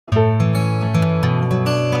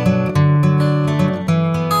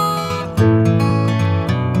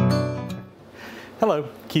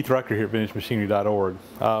Keith Rucker here at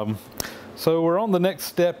VintageMachinery.org. So we're on the next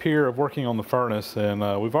step here of working on the furnace,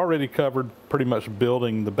 and we've already covered pretty much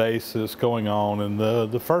building the base that's going on. And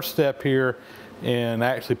the first step here in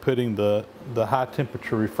actually putting the high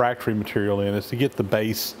temperature refractory material in is to get the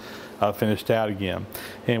base finished out again.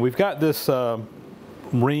 And we've got this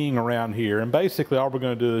ring around here, and basically all we're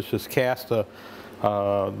going to do is just cast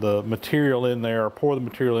the material in there, pour the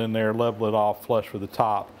material in there, level it off flush with the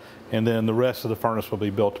top, and then the rest of the furnace will be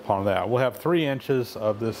built upon that. We'll have 3 inches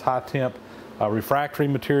of this high temp refractory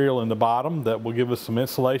material in the bottom that will give us some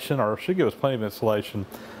insulation, or should give us plenty of insulation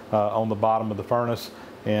on the bottom of the furnace,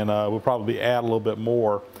 and we'll probably add a little bit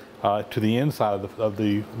more to the inside of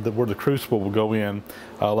where the crucible will go in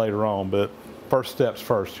later on. But first steps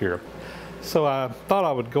first here. So I thought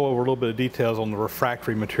I would go over a little bit of details on the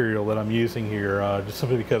refractory material that I'm using here, just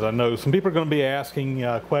simply because I know some people are going to be asking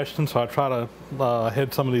questions, so I try to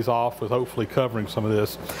head some of these off with hopefully covering some of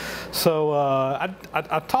this. So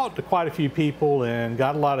I talked to quite a few people and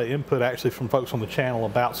got a lot of input actually from folks on the channel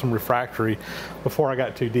about some refractory before I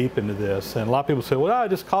got too deep into this. And a lot of people said, well, I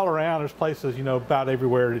just call around, there's places, you know, about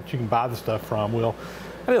everywhere that you can buy the stuff from. Well,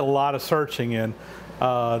 I did a lot of searching, and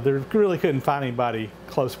there really couldn't find anybody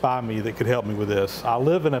close by me that could help me with this. I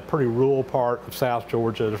live in a pretty rural part of South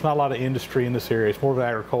Georgia. There's not a lot of industry in this area. It's more of an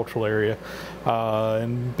agricultural area.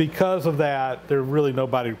 And because of that, there's really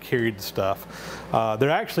nobody who carried the stuff. There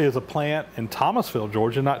actually is a plant in Thomasville,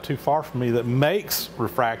 Georgia, not too far from me, that makes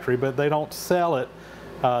refractory, but they don't sell it.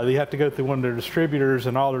 They have to go through one of their distributors,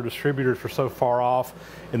 and all their distributors were so far off,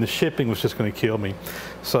 and the shipping was just going to kill me.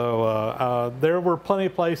 So there were plenty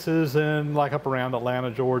of places in, like up around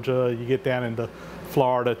Atlanta, Georgia. You get down into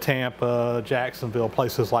Florida, Tampa, Jacksonville,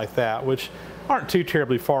 places like that, which aren't too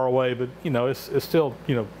terribly far away, but you know, it's still,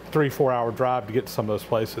 you know, 3-4 hour drive to get to some of those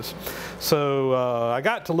places. So I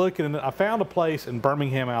got to looking, and I found a place in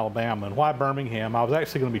Birmingham, Alabama. And why Birmingham? I was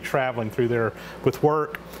actually going to be traveling through there with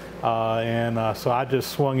work. So I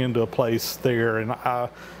just swung into a place there, and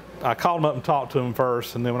I called him up and talked to him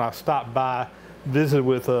first, and then when I stopped by, visited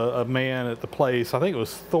with a man at the place. I think it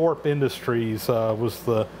was Thorpe Industries was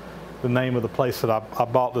the name of the place that I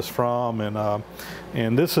bought this from,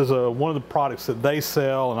 and this is one of the products that they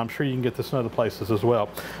sell, and I'm sure you can get this in other places as well.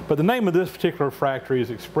 But the name of this particular refractory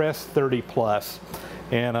is Express 30 Plus.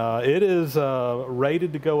 And it is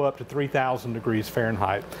rated to go up to 3,000 degrees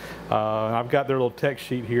Fahrenheit. I've got their little tech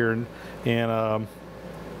sheet here, and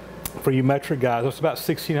for you metric guys, it's about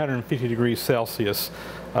 1,650 degrees Celsius,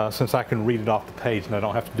 since I can read it off the page and I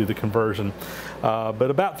don't have to do the conversion.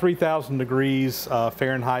 But about 3,000 degrees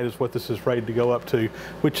Fahrenheit is what this is rated to go up to,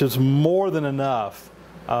 which is more than enough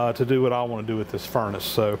to do what I want to do with this furnace.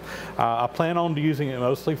 So I plan on using it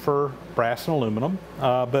mostly for brass and aluminum,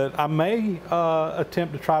 but I may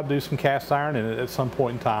attempt to try to do some cast iron in it at some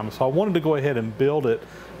point in time. So I wanted to go ahead and build it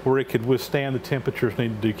where it could withstand the temperatures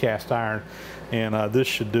needed to do cast iron, and this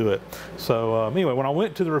should do it. So anyway, when I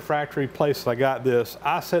went to the refractory place I got this,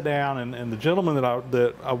 I sat down, and the gentleman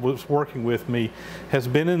that I was working with me has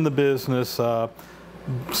been in the business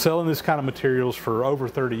selling this kind of materials for over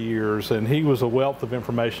 30 years, and he was a wealth of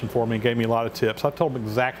information for me and gave me a lot of tips. I told him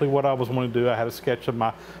exactly what I was wanting to do. I had a sketch of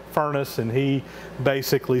my furnace, and he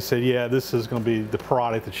basically said, yeah, this is going to be the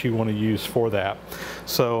product that you want to use for that.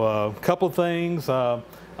 So a couple of things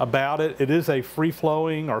about it. It is a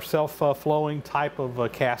free-flowing or self-flowing type of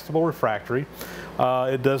castable refractory.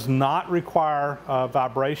 It does not require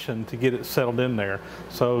vibration to get it settled in there.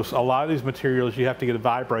 So a lot of these materials you have to get a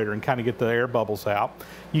vibrator and kind of get the air bubbles out.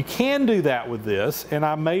 You can do that with this, and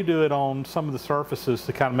I may do it on some of the surfaces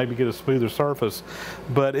to kind of maybe get a smoother surface,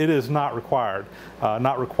 but it is not required.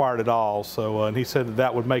 Not required at all. So and he said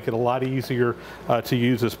that would make it a lot easier to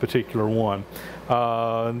use this particular one.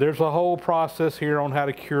 There's a whole process here on how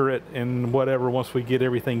to cure it and whatever once we get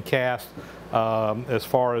everything cast, as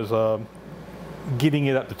far as getting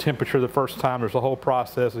it up to temperature the first time. There's a whole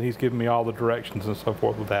process, and he's giving me all the directions and so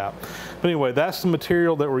forth with that. But anyway, that's the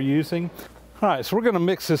material that we're using. All right, so we're going to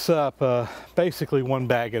mix this up basically one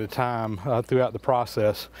bag at a time throughout the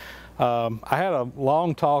process. I had a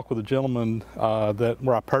long talk with a gentleman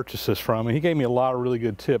where I purchased this from, and he gave me a lot of really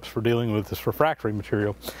good tips for dealing with this refractory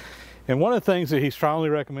material. And one of the things that he strongly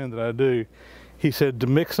recommended that I do, he said to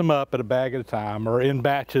mix them up at a bag at a time, or in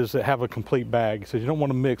batches that have a complete bag. He said you don't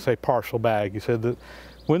want to mix a partial bag. He said that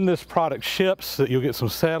when this product ships, that you'll get some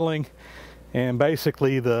settling, and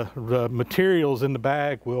basically the materials in the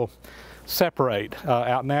bag will separate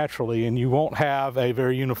out naturally, and you won't have a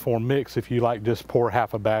very uniform mix if you like just pour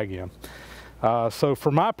half a bag in. So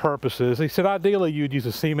for my purposes, he said ideally you'd use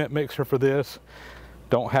a cement mixer for this,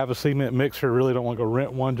 don't have a cement mixer, really don't want to go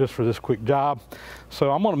rent one just for this quick job.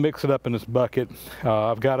 So I'm going to mix it up in this bucket.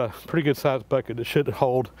 I've got a pretty good sized bucket that should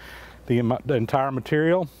hold the entire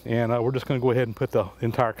material, and we're just going to go ahead and put the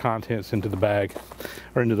entire contents into the bag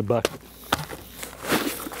or into the bucket.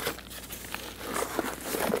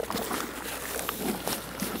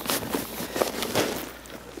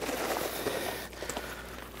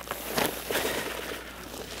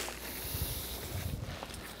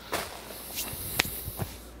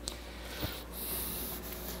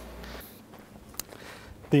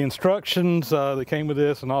 The instructions that came with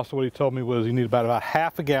this, and also what he told me, was you need about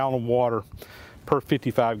half a gallon of water per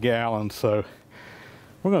 55 gallons. So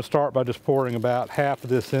we're going to start by just pouring about half of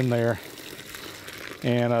this in there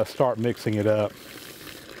and start mixing it up.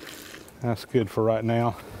 That's good for right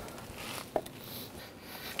now.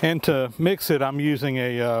 And to mix it, I'm using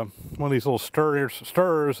a one of these little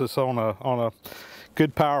stirrers that's on a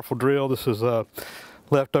good powerful drill. This is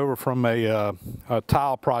left over from a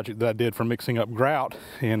tile project that I did for mixing up grout,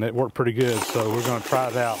 and it worked pretty good, so we're going to try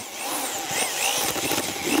it out.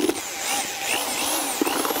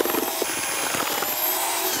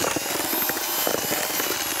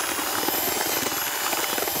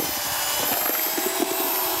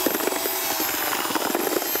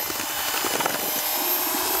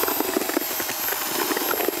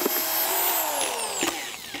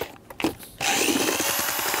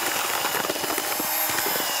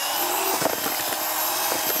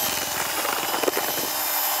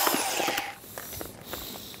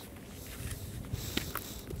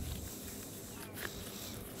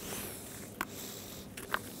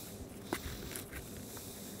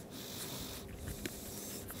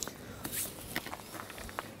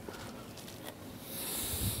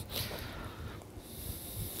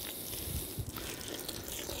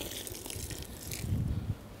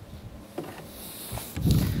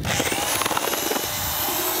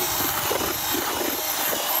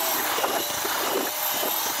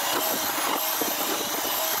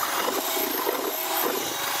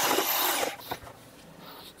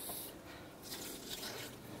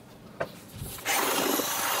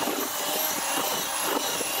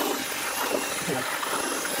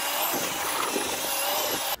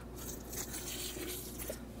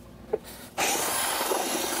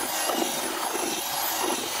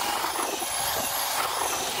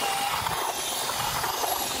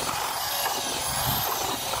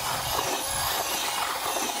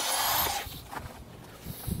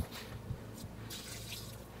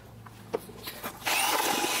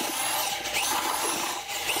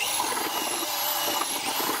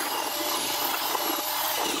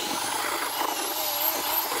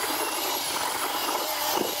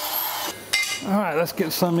 All right, let's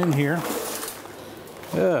get some in here.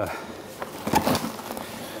 Yeah.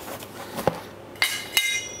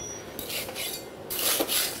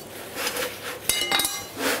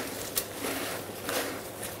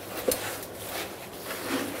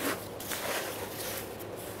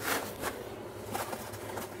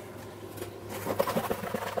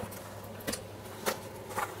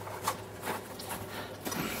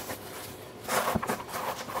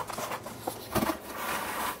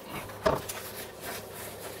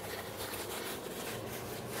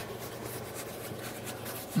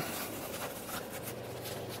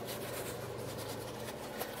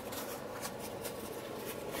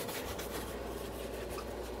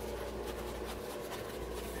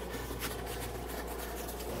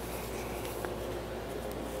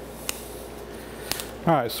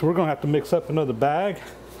 All right, so we're going to have to mix up another bag,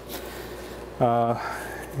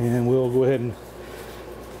 and we'll go ahead and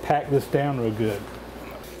pack this down real good.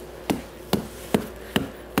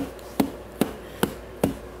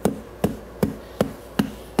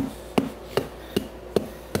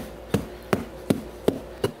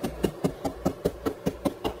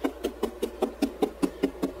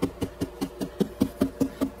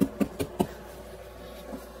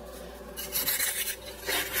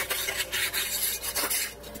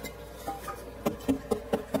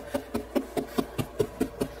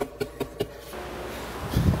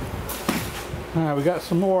 All right, we got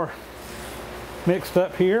some more mixed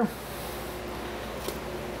up here.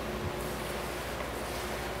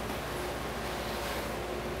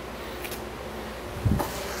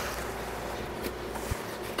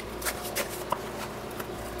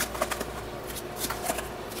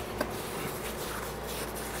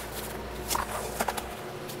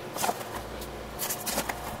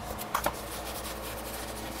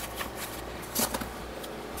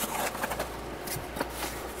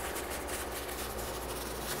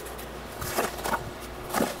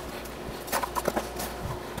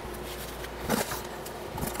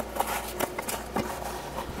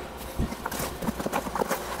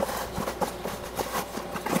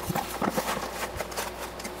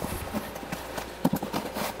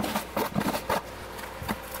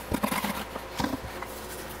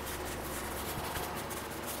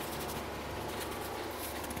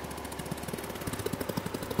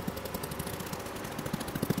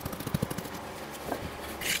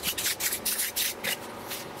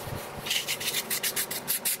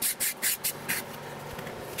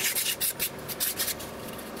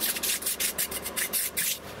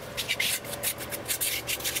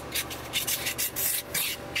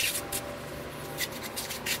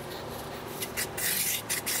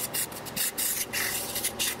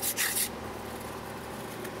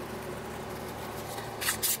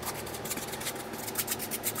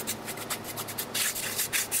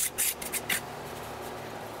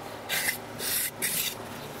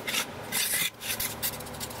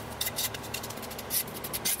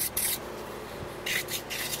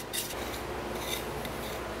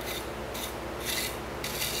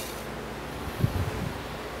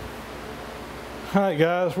 All right,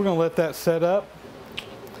 guys, we're going to let that set up.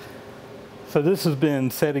 So this has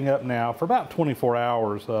been setting up now for about 24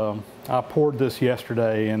 hours. I poured this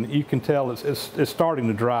yesterday, and you can tell it's starting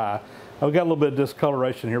to dry. I've got a little bit of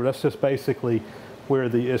discoloration here, but that's just basically where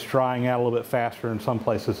it's drying out a little bit faster in some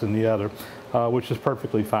places than the other, which is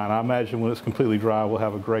perfectly fine. I imagine when it's completely dry, we'll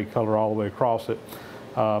have a gray color all the way across it.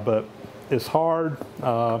 But it's hard.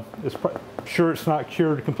 Sure, it's not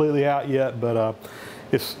cured completely out yet, but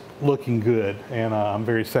it's looking good, and I'm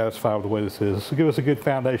very satisfied with the way this is. This will give us a good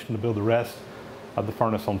foundation to build the rest of the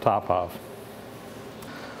furnace on top of.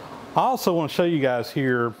 I also want to show you guys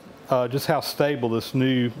here just how stable this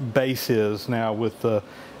new base is now with the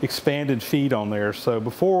expanded feet on there. So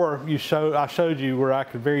before I showed you where I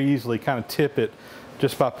could very easily kind of tip it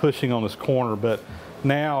just by pushing on this corner, but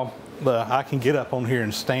now I can get up on here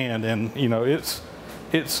and stand, and you know it's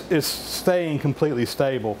staying completely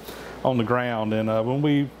stable on the ground. And when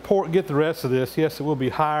we get the rest of this, yes, it will be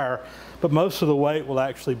higher, but most of the weight will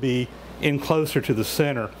actually be in closer to the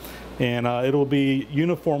center, and it'll be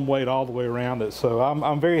uniform weight all the way around it. So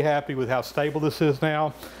I'm very happy with how stable this is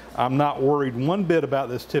now. I'm not worried one bit about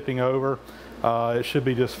this tipping over. It should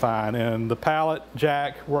be just fine, and the pallet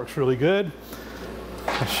jack works really good.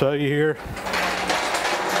 I'll show you here.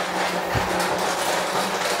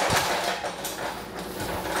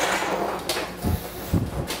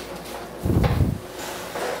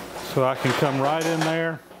 So I can come right in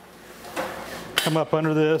there, come up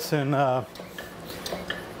under this, and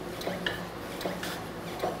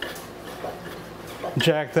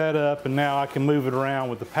jack that up, and now I can move it around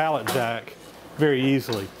with the pallet jack very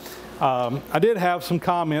easily. I did have some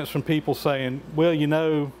comments from people saying, well, you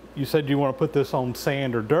know, you said you want to put this on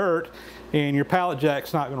sand or dirt, and your pallet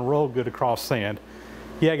jack's not going to roll good across sand.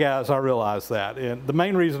 Yeah, guys, I realize that. And the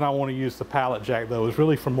main reason I want to use the pallet jack, though, is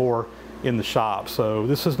really for more in the shop. So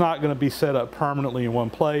this is not going to be set up permanently in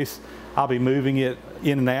one place. I'll be moving it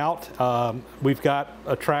in and out. We've got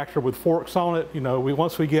a tractor with forks on it. You know,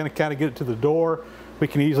 once we kind of get it to the door, we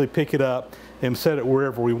can easily pick it up and set it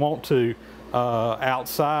wherever we want to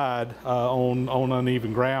outside on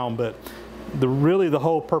uneven ground. But really the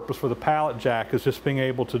whole purpose for the pallet jack is just being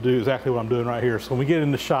able to do exactly what I'm doing right here. So when we get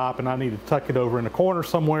in the shop and I need to tuck it over in a corner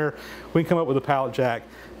somewhere, we can come up with a pallet jack,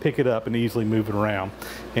 pick it up, and easily move it around.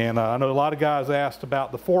 And I know a lot of guys asked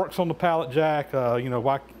about the forks on the pallet jack. You know,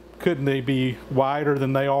 why couldn't they be wider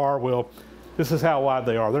than they are? Well, this is how wide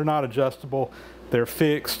they are. They're not adjustable. They're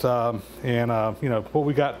fixed, and you know, what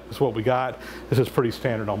we got is what we got. This is pretty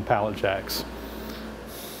standard on pallet jacks.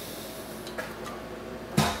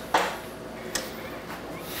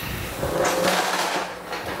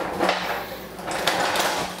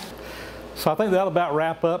 So I think that'll about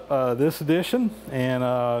wrap up this edition, and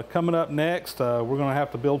coming up next we're going to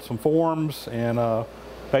have to build some forms and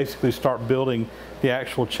basically start building the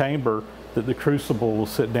actual chamber that the crucible will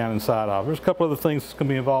sit down inside of. There's a couple other things that's going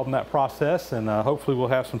to be involved in that process, and hopefully we'll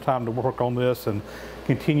have some time to work on this and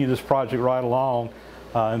continue this project right along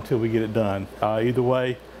until we get it done. Either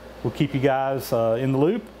way, we'll keep you guys in the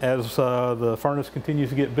loop as the furnace continues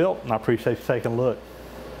to get built, and I appreciate you taking a look.